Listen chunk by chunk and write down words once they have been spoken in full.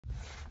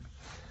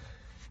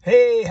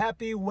Hey,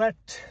 happy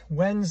wet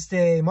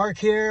Wednesday. Mark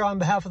here on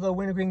behalf of the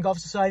Wintergreen Golf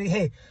Society.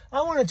 Hey,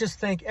 I want to just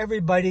thank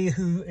everybody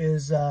who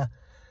is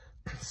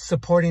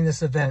supporting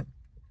this event.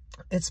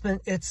 It's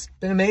been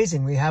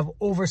amazing. We have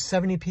over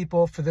 70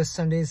 people for this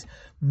Sunday's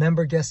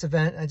member guest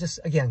event.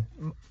 Again,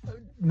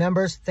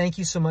 members, thank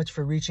you so much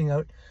for reaching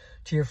out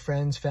to your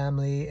friends,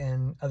 family,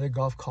 and other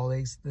golf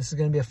colleagues. This is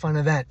going to be a fun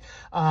event.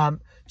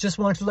 Just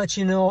want to let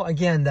you know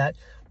again that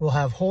we'll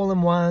have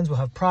hole-in-ones, we'll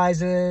have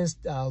prizes,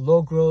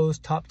 low grows,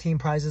 top team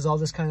prizes, all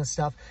this kind of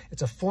stuff.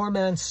 It's a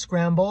 4-man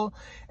scramble,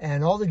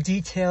 and all the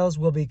details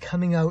will be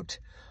coming out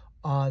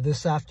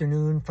this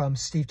afternoon from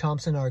Steve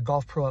Thompson, our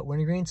golf pro at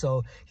Wintergreen.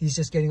 So he's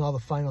just getting all the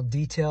final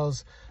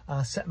details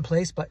set in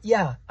place. But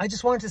yeah, I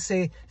just wanted to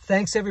say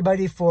thanks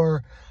everybody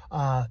for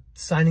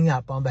signing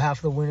up on behalf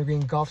of the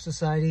Wintergreen Golf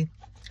Society.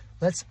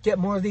 Let's get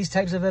more of these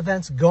types of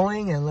events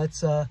going, and let's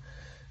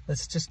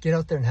just get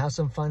out there and have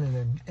some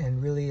fun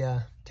and really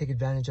take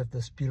advantage of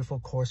this beautiful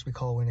course we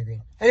call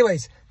Wintergreen.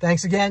 Anyways,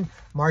 thanks again.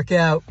 Mark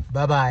out.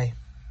 Bye-bye.